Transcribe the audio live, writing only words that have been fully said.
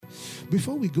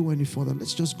before we go any further,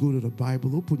 let's just go to the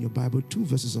Bible. Open your Bible, 2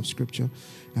 verses of scripture,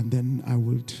 and then I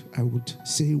would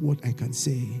say what I can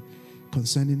say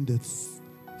concerning the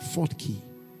fourth key.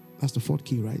 That's the fourth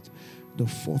key, right? The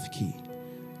fourth key.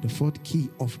 The fourth key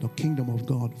of the kingdom of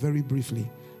God, very briefly.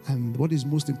 And what is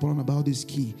most important about this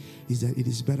key is that it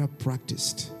is better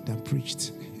practiced than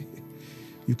preached.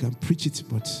 You can preach it,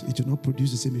 but it will not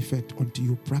produce the same effect until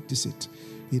you practice it.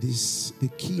 It is the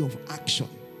key of action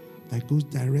that goes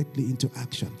directly into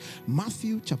action.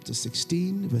 Matthew chapter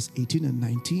 16, verse 18 and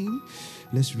 19.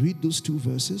 Let's read those 2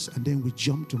 verses, and then we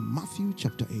jump to Matthew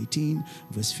chapter 18,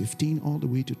 verse 15, all the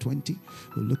way to 20.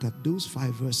 We'll look at those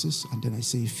 5 verses, and then I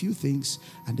say a few things,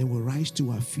 and then we'll rise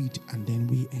to our feet, and then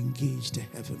we engage the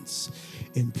heavens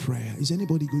in prayer. Is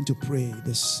anybody going to pray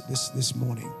this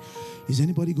morning? Is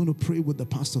anybody going to pray with the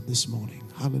pastor this morning?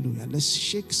 Hallelujah. Let's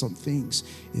shake some things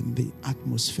in the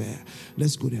atmosphere.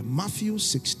 Let's go there. Matthew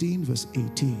 16, verse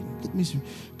 18. Let me see.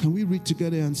 Can we read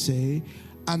together and say,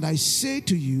 "And I say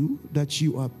to you that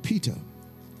you are Peter,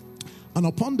 and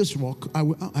upon this rock,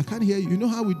 I can't hear you. You know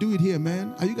how we do it here,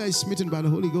 man? Are you guys smitten by the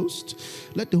Holy Ghost?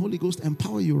 Let the Holy Ghost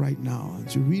empower you right now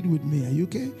to read with me. Are you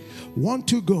okay? 1,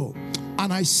 2, go.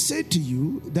 "And I say to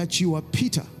you that you are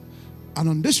Peter, and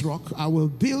on this rock I will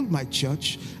build my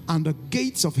church, and the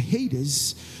gates of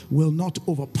Hades will not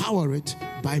overpower it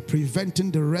by preventing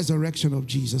the resurrection of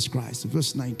Jesus Christ."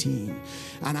 Verse 19.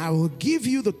 "And I will give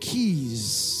you the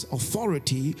keys,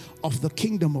 authority of the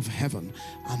kingdom of heaven.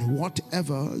 And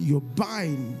whatever you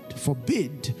bind,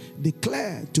 forbid,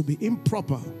 declare to be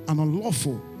improper and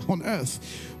unlawful on earth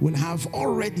will have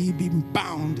already been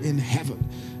bound in heaven.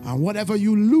 And whatever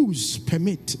you loose,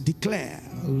 permit, declare,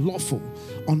 lawful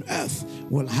on earth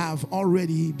will have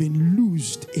already been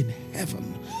loosed in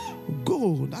heaven."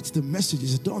 Go. That's the message.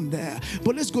 It's done there.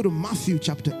 But let's go to Matthew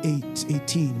chapter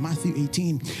 18. Matthew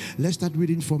 18. Let's start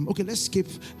reading from, let's skip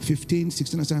 15,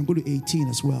 16, and go to 18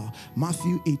 as well.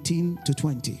 Matthew 18 to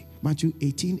 20. Matthew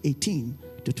 18, 18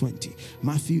 to 20.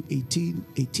 Matthew 18,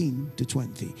 18 to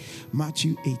 20.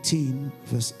 Matthew 18,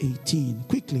 verse 18.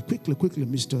 Quickly,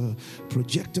 Mr.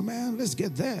 Projector Man. Let's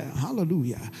get there.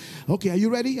 Hallelujah. Okay, are you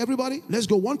ready, everybody? Let's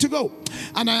go. 1 to go.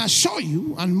 "And I assure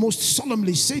you, and most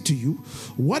solemnly say to you,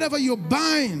 whatever you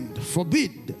bind,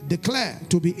 forbid, declare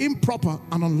to be improper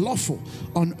and unlawful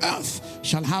on earth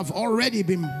shall have already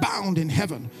been bound in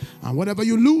heaven. And whatever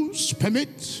you loose,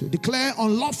 permit, declare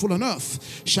unlawful on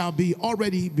earth shall be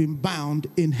already been bound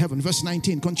in heaven." Verse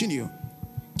 19, continue.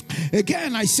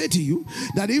 "Again, I say to you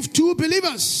that if 2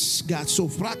 believers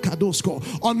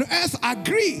on earth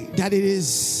agree that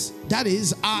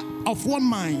are of one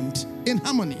mind in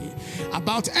harmony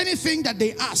about anything that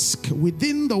they ask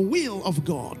within the will of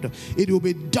God, it will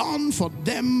be done for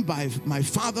them by my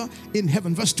Father in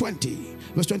heaven." Verse 20.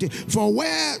 "For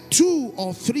where 2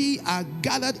 or 3 are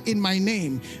gathered in my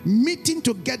name, meeting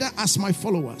together as my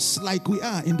followers," like we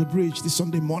are in the bridge this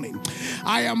Sunday morning,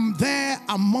 "I am there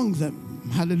among them."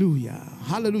 Hallelujah.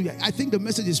 Hallelujah. I think the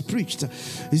message is preached.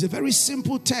 It's a very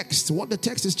simple text. What the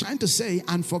text is trying to say,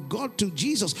 and for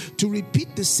Jesus to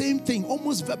repeat the same thing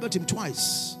almost verbatim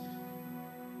twice.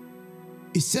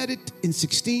 He said it in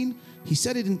 16. He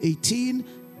said it in 18.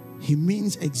 He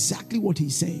means exactly what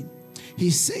he's saying.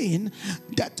 He's saying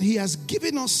that he has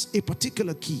given us a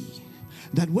particular key,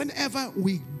 that whenever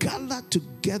we gather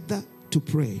together to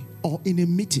pray or in a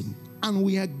meeting and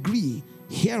we agree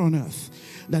here on earth,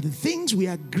 that the things we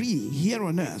agree here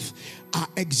on earth are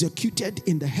executed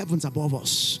in the heavens above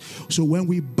us. So when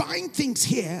we bind things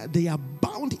here, they are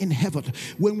bound in heaven.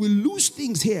 When we loose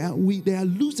things here, they are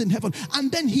loosed in heaven.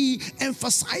 And then he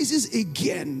emphasizes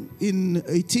again in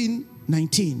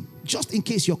 18:19, just in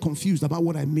case you're confused about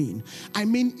what I mean. I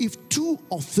mean, if 2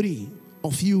 or 3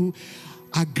 of you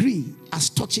agree as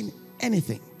touching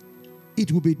anything,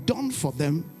 it will be done for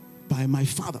them by my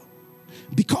Father.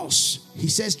 Because he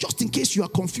says, just in case you are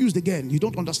confused again, you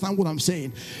don't understand what I'm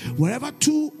saying, wherever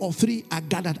 2 or 3 are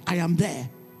gathered, I am there.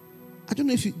 I don't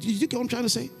know if you get what I'm trying to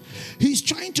say. He's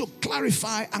trying to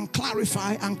clarify and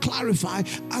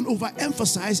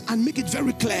overemphasize and make it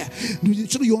very clear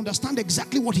so you understand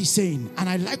exactly what he's saying. And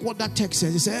I like what that text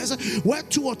says. It says, where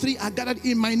 2 or 3 are gathered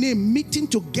in my name, meeting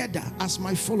together as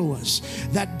my followers,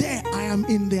 that there I am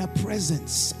in their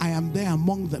presence. I am there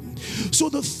among them. So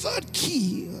the third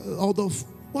key, or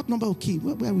what number of key?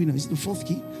 Where are we now? Is it the fourth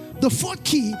key? The fourth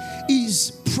key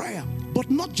is prayer, but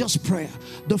not just prayer.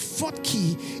 The fourth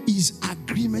key is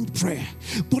agreement prayer,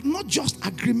 but not just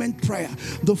agreement prayer.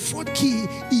 The fourth key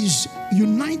is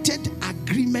united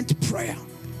agreement prayer.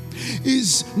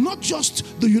 is not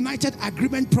just the united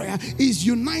agreement prayer, is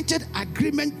united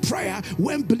agreement prayer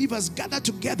when believers gather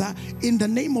together in the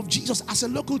name of Jesus as a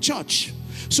local church.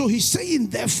 So he's saying,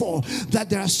 therefore, that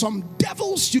there are some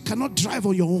devils you cannot drive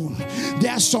on your own.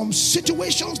 There are some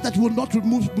situations that will not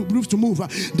move to move.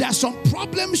 There are some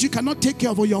problems you cannot take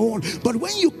care of on your own. But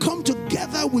when you come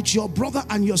together with your brother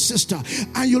and your sister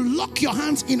and you lock your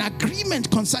hands in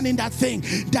agreement concerning that thing,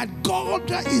 that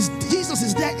Jesus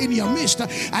is there in your midst,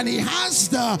 and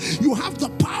you have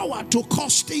the power to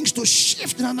cause things to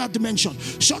shift in another dimension.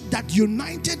 So that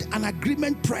united and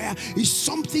agreement prayer is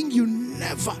something you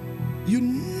never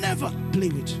play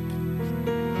with.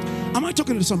 Am I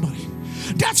talking to somebody?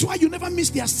 That's why you never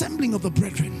miss the assembling of the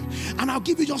brethren. And I'll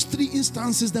give you just 3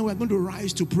 instances, then we're going to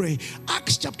rise to pray.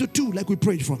 Acts chapter 2, like we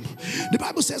prayed from. The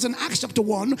Bible says in Acts chapter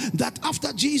 1 that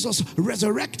after Jesus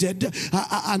resurrected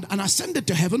and ascended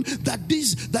to heaven, that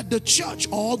the church,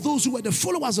 or those who were the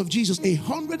followers of Jesus,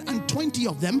 120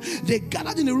 of them, they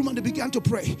gathered in a room and they began to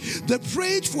pray. They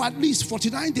prayed for at least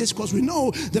 49 days, because we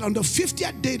know that on the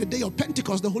 50th day, the day of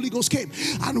Pentecost, the Holy Ghost came.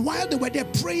 And while they were there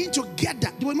praying together,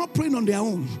 they were not praying on their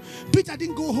own. Peter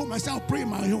didn't go home and say, I'll pray on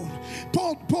my own.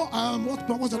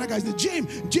 What's the other guy's name?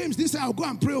 James didn't say, I'll go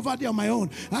and pray over there on my own.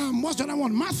 What's the other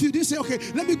one? Matthew didn't say, okay,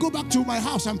 let me go back to my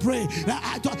house and pray.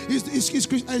 I thought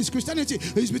it's Christianity.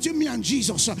 It's between me and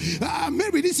Jesus.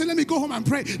 Mary didn't say, let me go home and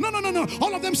pray. No.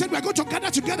 All of them said, we're going to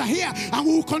gather together here and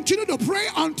we will continue to pray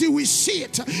until we see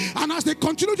it. And as they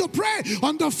continue to pray,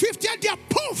 on the 50th day,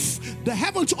 poof, the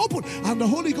heavens opened and the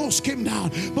Holy Ghost came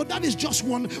down. But that is just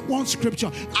one scripture.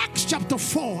 Acts chapter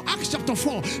 4.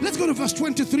 Let's go to verse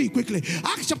 23 quickly.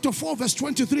 Acts chapter 4 verse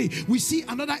 23. We see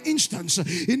another instance.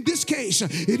 In this case,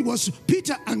 it was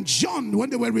Peter and John.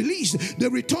 When they were released, they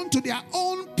returned to their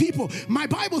own people. My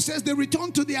Bible says they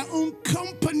returned to their own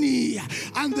company,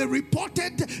 and they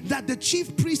reported that the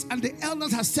chief priests and the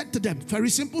elders had said to them. Very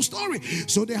simple story.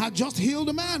 So they had just healed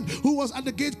a man who was at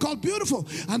the gate called Beautiful,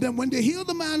 and then when they healed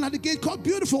the man at the gate called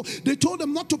Beautiful, they told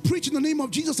them not to preach in the name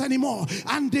of Jesus anymore,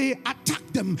 and they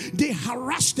attacked them, they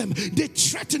harassed them, they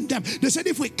threatened them. They said,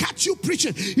 if we catch you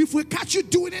preaching, if we catch you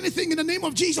doing anything in the name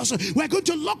of Jesus, we're going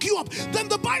to lock you up. Then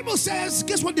the Bible says,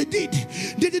 guess what they did?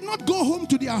 They did not go home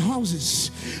to their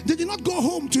houses. They did not go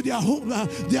home to their home,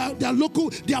 their local,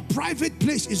 their private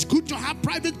place. It's good to have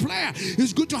private prayer.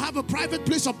 It's good to have a private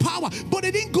place of power. But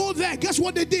they didn't go there. Guess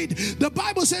what they did? The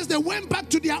Bible says they went back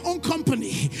to their own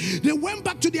company. They went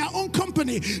back to their own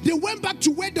company. They went back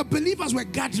to where the believers were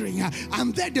gathering.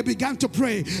 And there they began to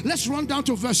pray. Let's run down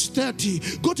to verse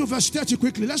 30. Go to verse 30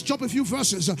 quickly. Let's jump a few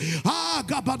verses.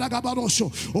 Gabada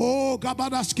Gabadoso. Oh,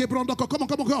 Gabada Skebrondoko. Come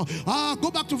on.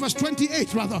 Go back to verse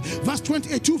 28 rather. Verse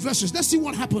 28, 2 verses. Let's see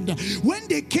what happened. When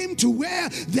they came to where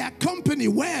their company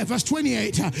were, verse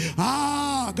 28.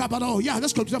 Gabado. Yeah,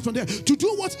 let's continue from there. To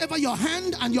do whatever your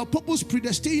hand and your purpose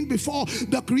predestined before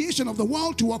the creation of the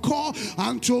world to occur,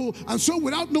 and so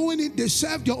without knowing it, they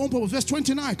served your own purpose. Verse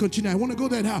 29. Continue. I want to go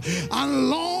there now. And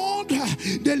Lord,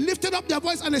 they lifted up their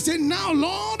voice and they said, now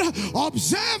Lord,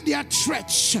 observe their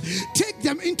threats, take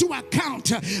them into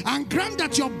account, and grant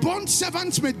that your bond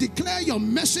servants may declare your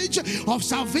message of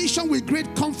salvation with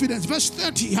great confidence. Verse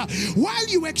 30. While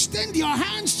you extend your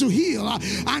hands to heal,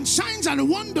 and signs and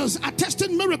wonders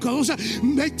attesting miracles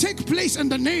may take place in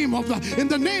the name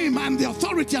and the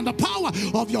authority and the power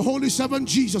of your holy servant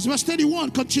Jesus. Verse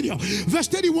 31. Continue. Verse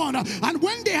 31. And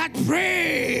when they had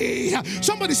prayed,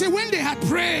 somebody say, when they had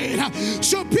prayed.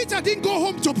 So Peter didn't go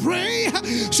home to pray.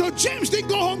 So James didn't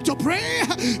go home to pray.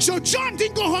 So John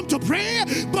didn't go home to pray.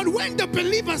 But when the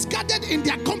believers gathered in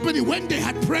their company, when they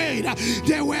had prayed,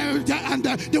 they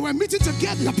were meeting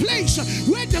together. The place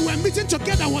where they were meeting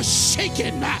together was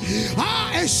shaken.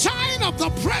 A sign of the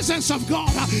presence of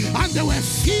God. And they were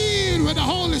filled with the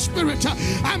Holy Spirit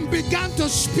and began to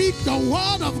speak the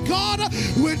word of God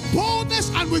with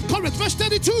boldness and with courage. Verse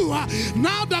 32.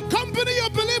 Now the company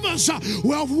of believers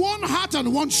were of one heart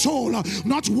and one soul.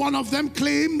 Not one of them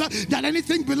claimed that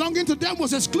anything belonging to them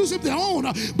was exclusive their own,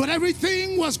 but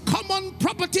everything was common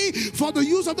property for the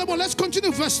use of them. Well, let's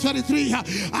continue. Verse 33.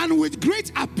 And with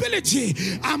great ability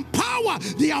and power,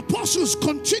 the apostles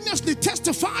continuously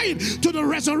testified to the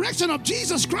resurrection of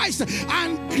Jesus Christ,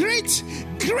 and great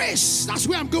grace. That's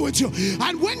where I'm going to.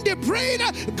 And when they prayed,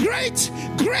 great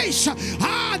grace.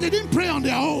 They didn't pray on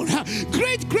their own.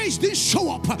 Great grace didn't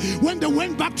show up when they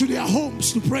went back back to their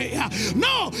homes to pray.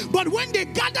 No, but when they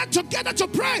gathered together to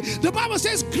pray, the Bible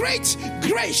says great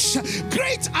grace,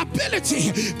 great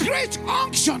ability, great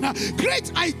unction,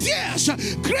 great ideas,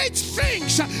 great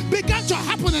things began to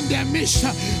happen in their midst.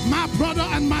 My brother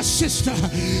and my sister,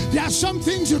 there are some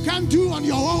things you can't do on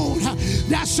your own.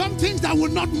 There are some things that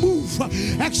will not move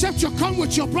except you come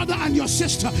with your brother and your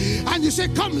sister and you say,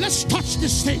 come, let's touch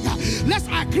this thing. Let's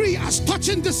agree as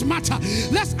touching this matter.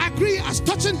 Let's agree as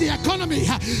touching the economy.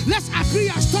 Let's agree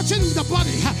as touching the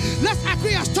body. Let's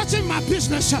agree as touching my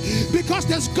business, because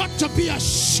there's got to be a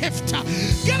shift.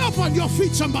 Get up on your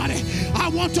feet, somebody. I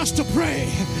want us to pray.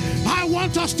 I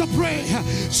want us to pray.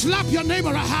 Slap your neighbor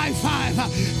a high five.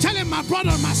 Tell him, my brother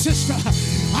and my sister,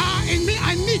 in me,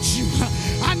 I need you.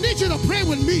 I need you to pray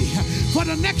with me for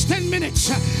the next 10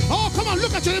 minutes. Oh, come on,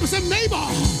 look at your neighbor and say, neighbor,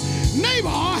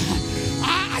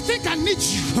 I think I need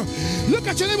you. Look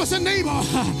at your neighbor and say, neighbor,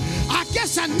 I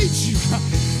guess I need you.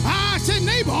 Say,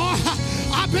 neighbor,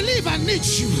 I believe I need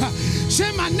you.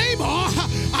 Say, my neighbor,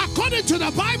 according to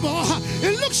the Bible,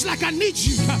 it looks like I need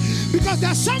you, because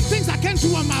there are some things I can't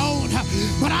do on my own,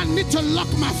 but I need to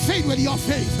lock my faith with your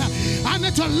faith. I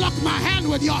need to lock my hand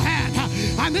with your hand.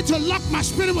 I need to lock my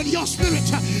spirit with your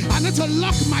spirit. I need to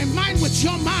lock my mind with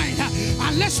your mind.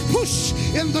 And let's push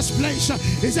in this place.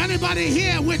 Is anybody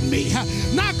here with me?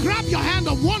 Now grab your hand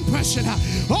of one person.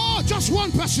 Oh, just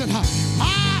one person.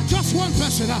 Just one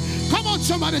person. Come on,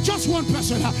 somebody, just one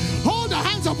person. Hold the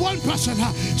hands of one person.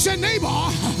 Say, neighbor.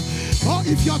 Oh,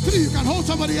 if you're three, you can hold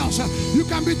somebody else. You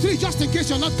can be three just in case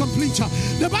you're not complete.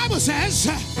 The Bible says,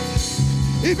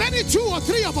 if any two or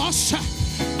three of us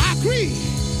agree,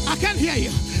 I can't hear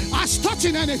you, as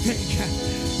touching anything,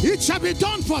 it shall be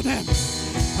done for them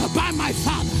by my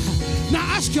Father. Now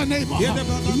ask your neighbor,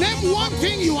 name one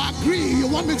thing you want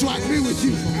me to agree with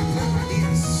you.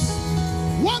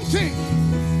 One thing.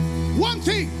 One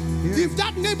thing. If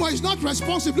that neighbor is not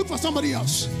responsive, look for somebody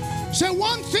else. Say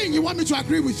one thing you want me to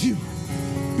agree with you.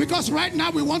 Because right now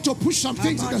we want to push some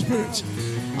things in the spirit.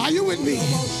 Are you with me?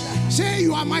 Say,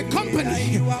 you are my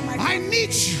company. I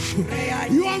need you.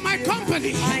 You are my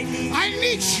company. I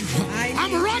need you.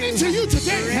 I'm running to you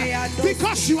today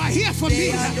because you are here for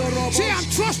me. Say, I'm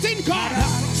trusting God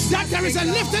that there is a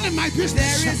lifting in my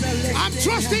business. I'm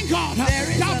trusting God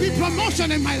there will be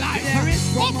promotion in my life.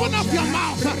 Open up your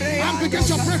mouth and begin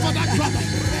to pray for that brother.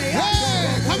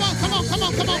 Hey, come on, pray. Come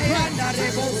on, pray.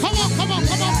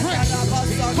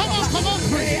 Come on,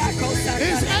 pray.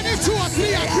 Is any two or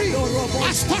three agree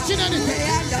as touching anything?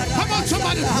 Come on,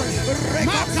 somebody pray.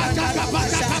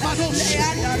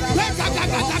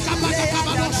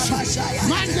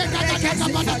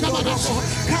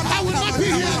 I will not be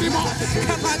here anymore.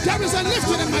 There is a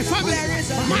lifting in my family.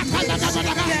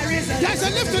 There's a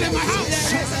lifting in my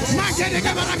house.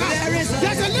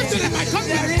 There's a lifting in my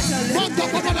company.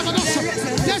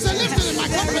 There's a lifting in my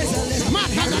company.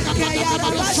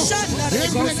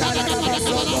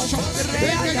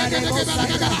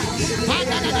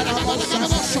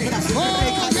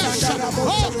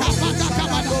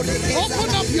 Open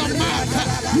up your mouth.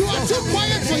 You are too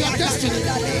quiet for your destiny.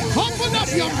 Open up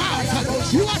your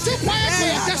mouth. You are too quiet for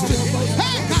your destiny.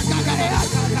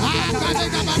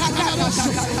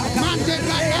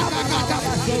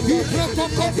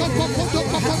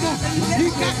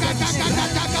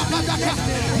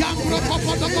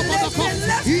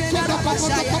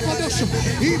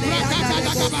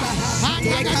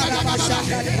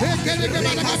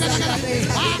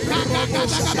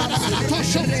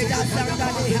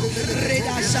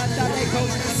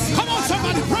 Come on,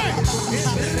 somebody pray.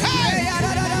 Hey,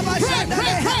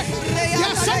 pray.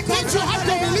 There's some things you have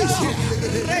to release here.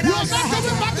 You are not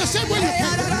coming back the same way you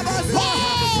came.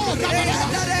 Oh,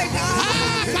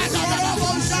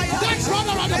 that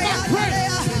brother on the back, pray.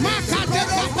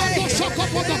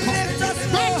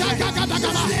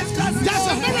 There's a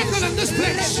miracle in this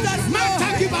place. There's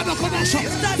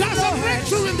a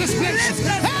breakthrough in this place.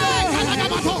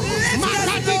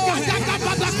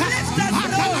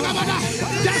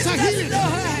 There's a healing.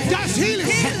 There's healing.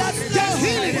 There's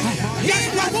healing. There's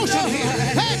promotion here.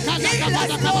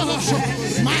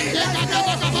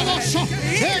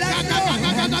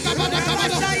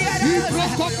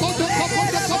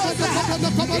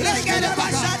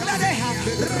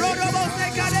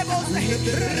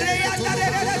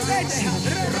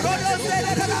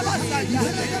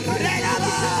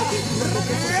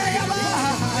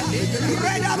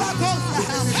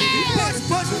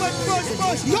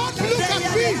 Don't look at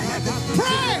me.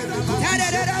 Pray.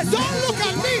 Don't look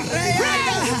at me. Pray.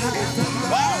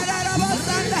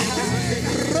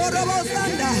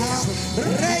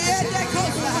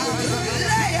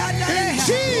 In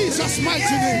Jesus'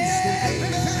 mighty name.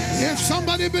 If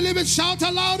somebody believes it, shout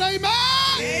aloud, amen.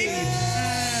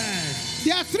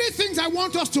 There are three things I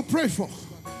want us to pray for.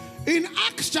 In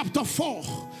Acts chapter 4,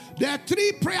 there are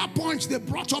three prayer points they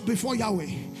brought up before Yahweh.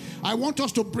 I want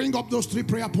us to bring up those three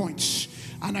prayer points.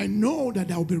 And I know that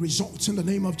there will be results in the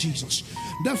name of Jesus.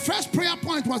 The first prayer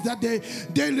point was that they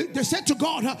said to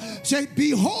God, say,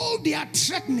 behold their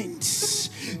threatenings.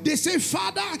 They say,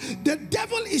 Father, the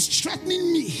devil is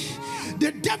threatening me.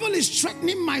 The devil is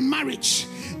threatening my marriage.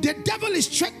 The devil is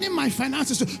threatening my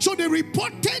finances. So they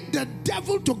reported the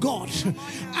devil to God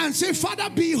and say, Father,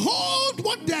 behold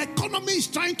what the economy is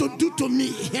trying to do to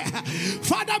me.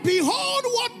 Father, behold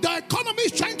what the economy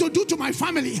is trying to do to my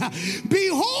family.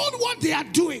 Behold what they are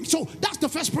doing. So that's the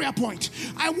first prayer point.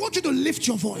 I want you to lift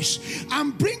your voice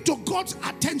and bring to God's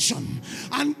attention.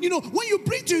 And you know, when you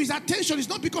bring to his attention, it's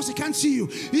not because he can't see you.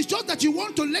 It's just that you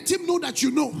want to let him know that you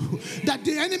know that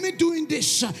the enemy doing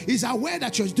this is aware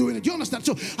that you're doing it. Do you understand?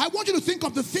 So I want you to think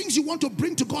of the things you want to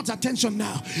bring to God's attention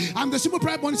now. And the simple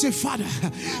prayer point is say, Father,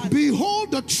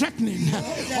 behold the threatening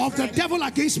of the devil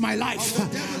against my life,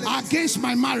 against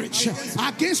my marriage,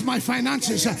 against my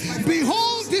finances.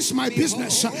 Behold this my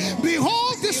business.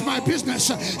 Behold this my business.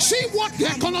 See what the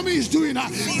economy is doing.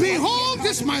 Behold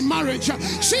this my marriage.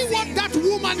 See what that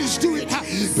woman is doing.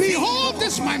 Behold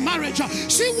this my marriage.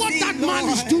 See what that man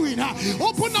is doing.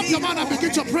 Open up your mouth and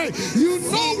begin to pray. You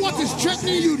know what is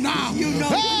threatening you now.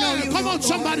 Hey, come on,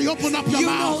 somebody, open up your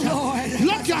mouth.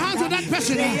 Lock your hands with that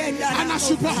person. And as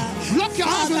you lock your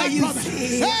hands with that brother.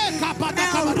 Hey,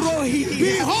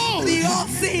 behold,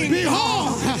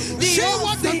 behold, see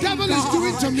what the devil is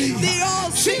doing to me.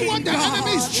 See what the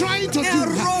enemy is trying to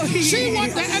do. See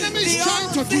what the enemy is trying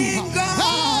to do.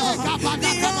 Father,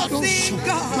 behold what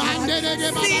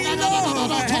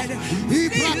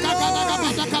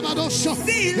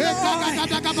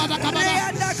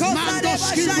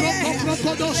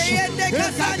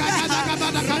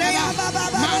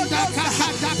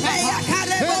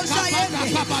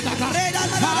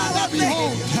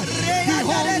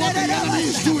the enemy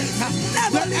is doing.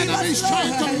 The enemy is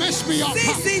trying to mess me up.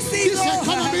 This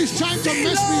economy is trying to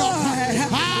mess me up.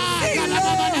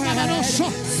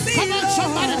 Come on,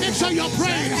 somebody, make sure you're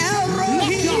praying.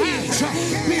 Lock your hands.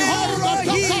 Behold the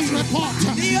doctor's report.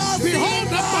 Behold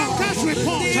the banker's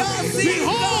report.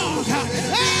 Behold.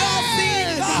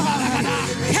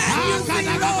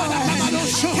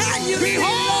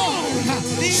 Behold.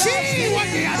 See what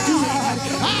they are doing.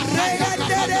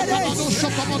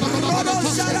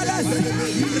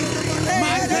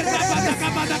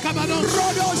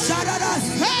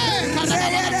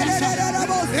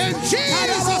 In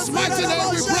Jesus' mighty name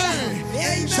we pray.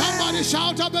 Somebody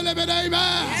shout up, believe it,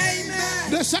 amen.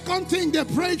 The second thing they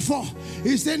prayed for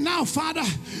is that now, Father,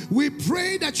 we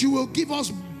pray that you will give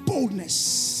us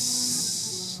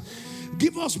boldness.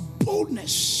 Give us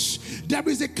boldness. There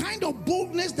is a kind of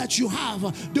boldness that you have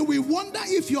that we wonder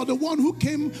if you're the one who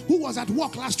was at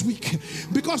work last week.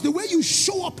 Because the way you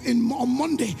show up on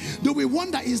Monday, that we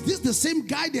wonder, is this the same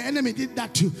guy the enemy did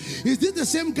that to? Is this the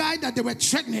same guy that they were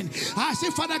threatening? I say,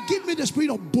 Father, give me the spirit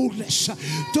of boldness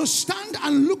to stand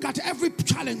and look at every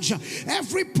challenge,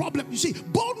 every problem. You see,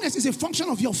 boldness is a function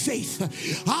of your faith.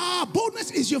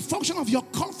 Boldness is your function of your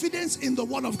confidence in the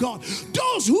word of God.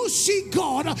 Those who see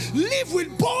God live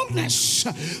with boldness.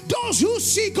 Those who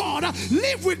see God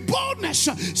live with boldness.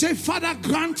 Say, Father,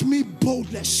 grant me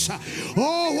boldness.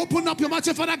 Oh, open up your mouth.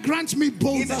 Say, Father, grant me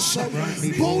boldness.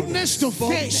 Boldness to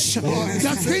face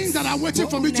the things that are waiting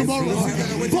for me tomorrow.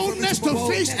 Boldness to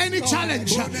face any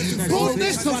challenge.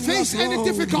 Boldness to face any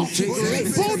difficulty.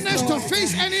 Boldness to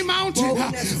face any mountain.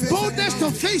 Boldness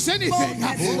to face anything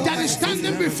that is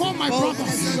standing before my brother,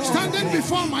 standing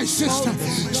before my sister,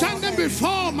 standing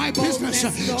before my business,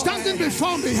 standing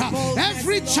before me.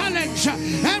 Every challenge,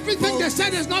 everything they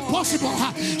said is not possible,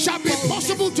 shall be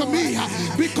possible to me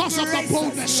because of the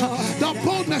boldness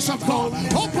of God.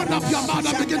 Open up your mouth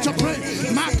and begin to pray.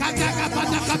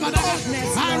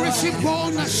 I receive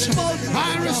boldness.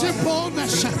 I receive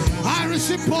boldness. I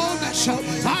receive boldness.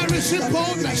 I receive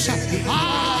boldness.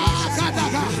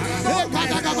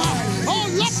 Oh,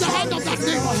 lock the hand of that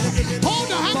neighbor. Hold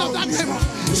the hand of that neighbor.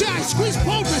 See, I squeeze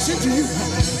boldness into you.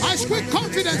 I squeeze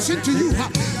confidence into you.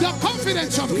 The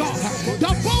confidence of God,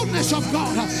 the boldness of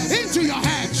God into your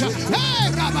hands.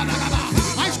 Hey,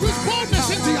 I squeeze boldness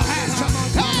into your hands.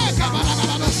 Hey,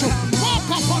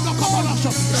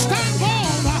 stand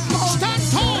bold, stand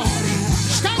tall,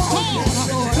 stand tall.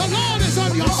 The Lord is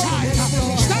on your side.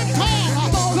 Stand tall.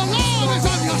 The Lord is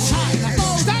on your side.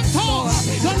 Stand tall.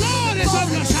 The Lord is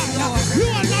on your side. You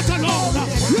are not alone.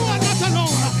 You are not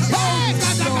alone. Hey,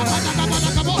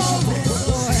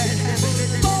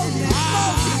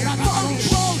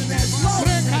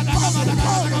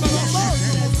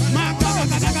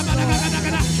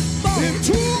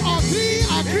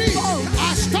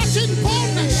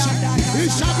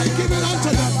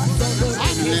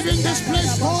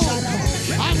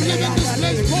 leaving this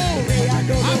place bold.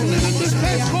 I'm leaving this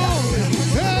place bold.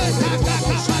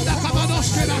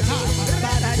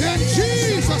 In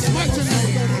Jesus' mighty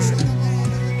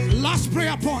name. Last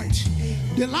prayer point.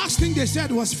 The last thing they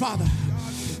said was, Father,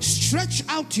 stretch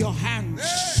out your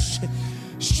hands.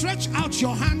 Stretch out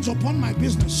your hands upon my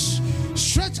business.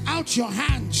 Stretch out your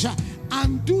hands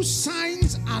and do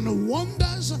signs and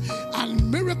wonders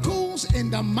and miracles in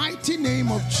the mighty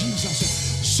name of Jesus.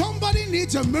 Somebody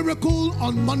needs a miracle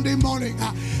on Monday morning,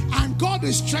 and God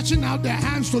is stretching out their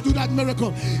hands to do that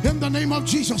miracle in the name of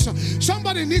Jesus.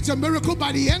 Somebody needs a miracle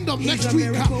by the end of next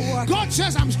week. God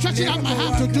says, I'm stretching out my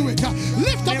hand to do it.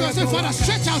 Lift up and say, Father,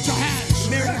 stretch out your hands.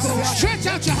 Stretch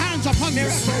out your hands upon me.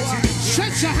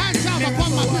 Stretch your hands out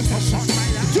upon my business.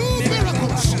 Do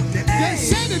miracles. They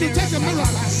said it will take a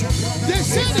miracle. They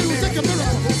said it will take a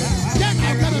miracle. Then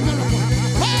I'll get a miracle.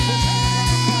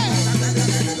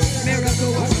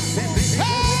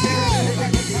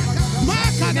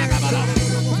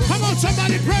 Come on,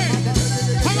 somebody pray.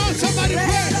 Come on, somebody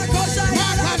pray. They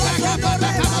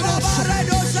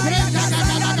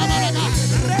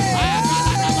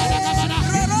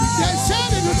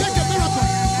said it will take a miracle.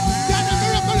 Then the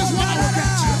miracle is what I will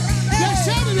get. They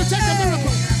said it will take a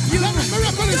miracle. Then the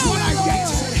miracle is what I get.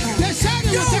 They said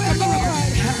it will take a miracle.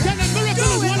 Then the miracle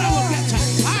is what I will get.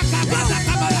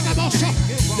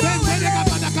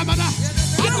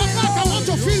 I want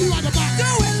to feel you at the back.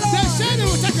 They said it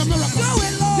will take a miracle.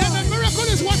 Then the miracle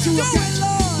is what you will get.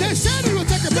 They said it will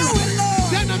take a miracle.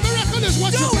 Then the miracle is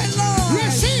what you get.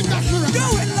 Receive that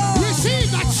miracle.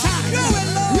 Receive that sign.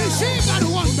 Receive that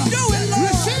wonder.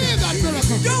 Receive that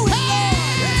miracle. Do it,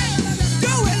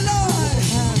 Lord.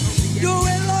 Do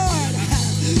it, Lord.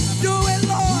 Do it,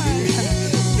 Lord.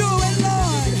 Do it,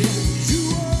 Lord.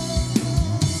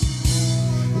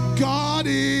 God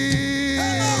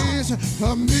is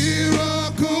a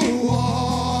miracle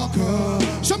walker.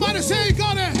 Somebody say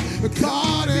God is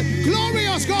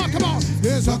glorious. God, come on,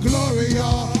 is a glorious.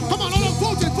 Come on, all of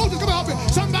vote it, come on, help me.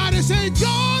 Somebody say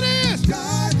God is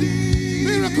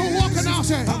miracle walker. Now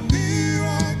say a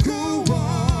miracle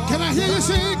walker. Can I hear you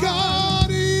say God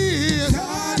is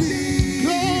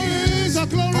glorious, a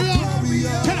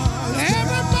glorious? Can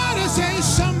everybody say,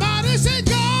 somebody say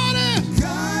God is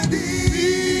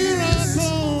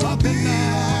miracle walker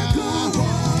now.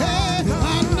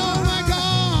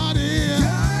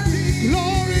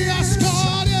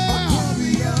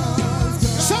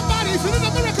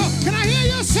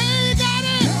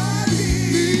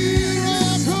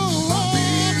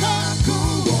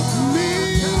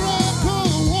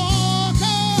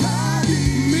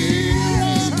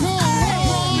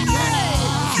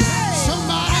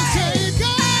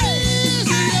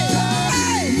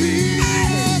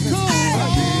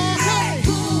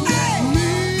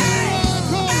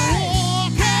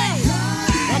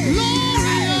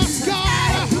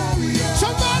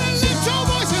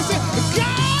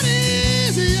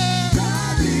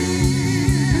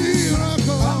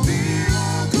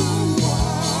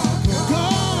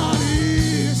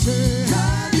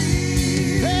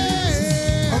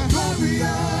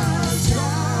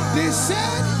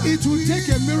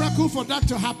 For that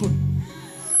to happen.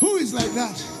 Who is like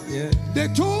that? Yeah. They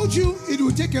told you it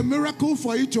would take a miracle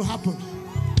for it to happen.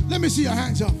 Let me see your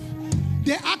hands up.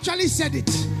 They actually said it.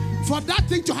 For that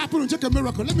thing to happen, it would take a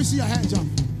miracle. Let me see your hands up.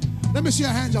 Let me see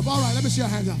your hands up. All right, let me see your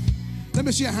hands up. Let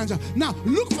me see your hands up. Now,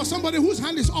 look for somebody whose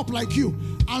hand is up like you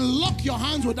and lock your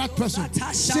hands with that person.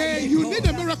 Say, you need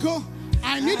a miracle.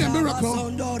 I need a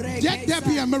miracle. Let there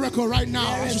be a miracle right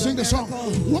now as you sing the song.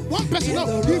 One person,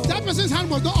 no, if that person's hand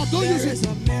was not up, don't use it.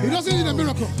 He doesn't need a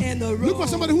miracle. Look for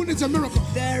somebody who needs a miracle.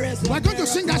 We're going to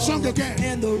sing that song again.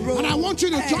 And I want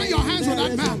you to join your hands with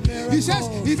that man. He says,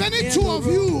 if any two of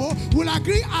you will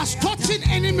agree as touching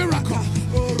any miracle,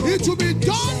 it will be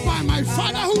done by my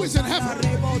Father who is in heaven.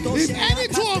 If any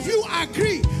two of you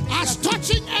agree as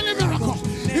touching any miracle,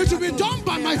 it will be done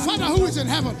by my Father who is in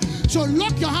heaven. So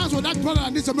lock your hands with that brother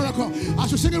and it's a miracle.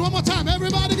 As we sing it one more time,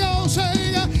 everybody go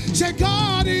say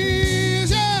God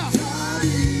is a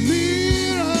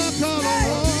miracle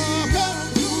worker.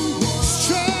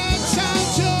 Stretch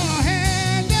out your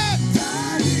hand,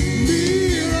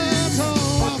 miracle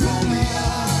worker.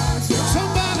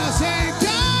 Somebody say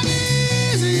God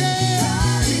is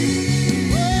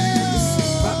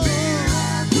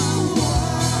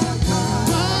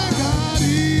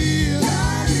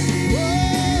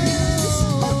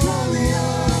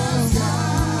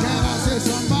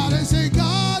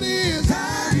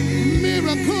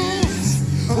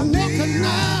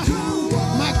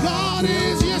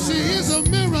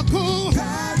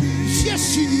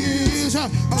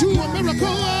do a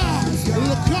miracle.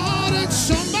 Look on it.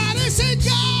 Somebody say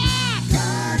God.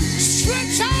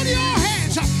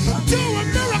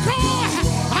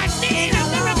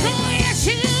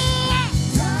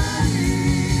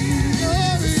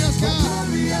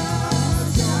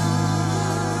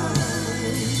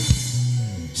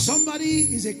 Somebody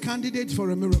is a candidate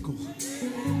for a miracle.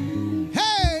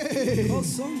 Hey!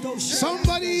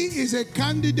 Somebody is a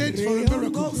candidate for a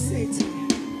miracle.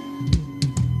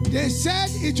 They said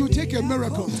it will take a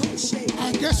miracle.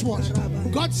 And guess what?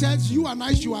 God says you and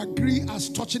I should agree as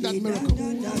touching that miracle.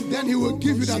 Then he will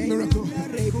give you that miracle.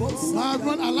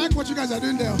 I like what you guys are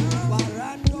doing there.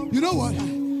 You know what?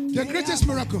 The greatest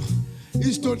miracle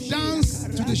is to dance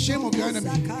to the shame of your enemy.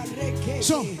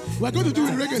 So, we're going to do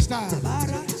it reggae style.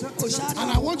 And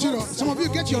I want you to, some of you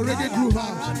get your reggae groove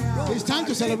out. It's time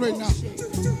to celebrate now.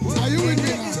 Are you with me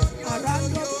now?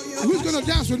 Who's going to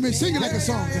dance with me? Sing it like a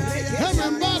song.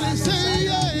 Everybody say,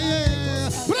 yeah, yeah.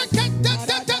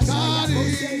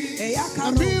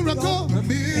 A miracle.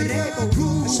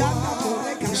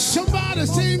 Somebody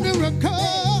say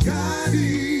miracle.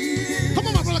 Come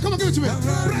on, my brother. Come on, give it to me.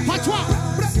 Patois.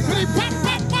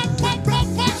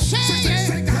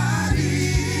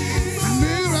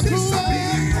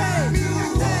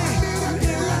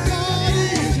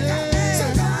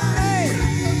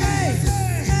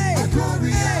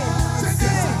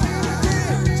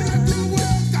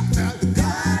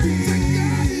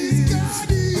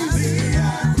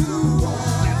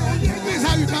 This is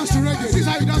how you dance to reggae.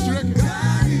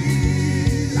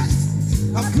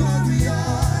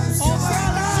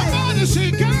 Somebody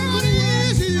say God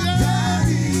is here.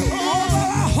 Over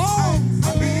our home.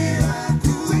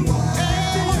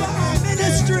 Over our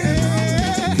ministry.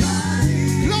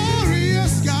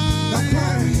 Glorious God.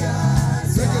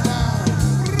 Break it down.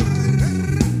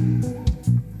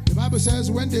 The Bible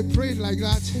says when they prayed like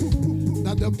that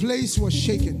the place was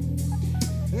shaken.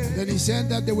 Then he said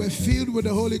that they were filled with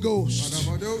the Holy Ghost.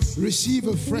 Receive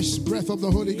a fresh breath of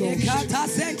the Holy Ghost. He said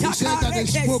that they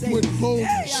spoke with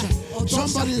boldness.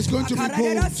 Somebody is going to be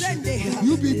bold.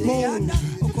 You be bold.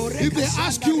 If they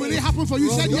ask you, will it happen for you?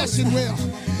 Say yes, it will.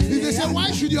 If they say,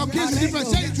 why should your case be different?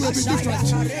 Say it will be different.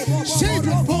 Say it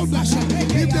with boldness.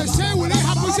 If they say, will it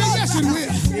happen? Say yes, it will.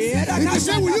 If they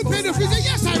say, will you pay the fee? Say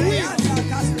yes, I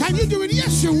will. Can you do it?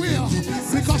 Yes, you will.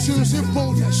 Because you receive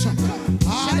boldness.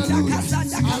 Hallelujah.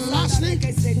 And lastly,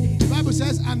 the Bible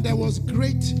says, and there was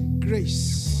great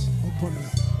grace upon them.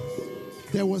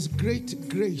 There was great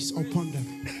grace upon them.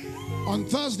 On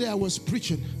Thursday, I was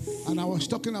preaching, and I was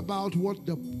talking about what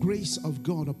the grace of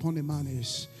God upon a man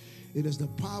is. It is the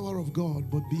power of God,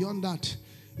 but beyond that,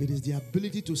 it is the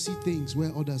ability to see things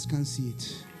where others can't see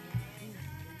it.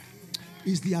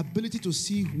 It's the ability to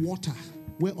see water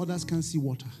where others can't see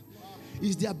water.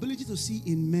 Is the ability to see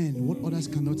in men what others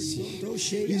cannot see.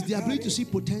 Is the ability to see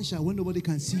potential when nobody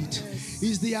can see it.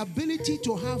 Is the ability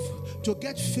to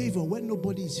get favor when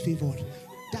nobody is favored.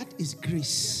 That is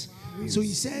grace. So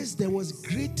he says there was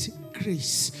great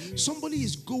grace. Somebody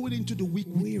is going into the week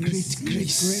with great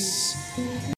grace.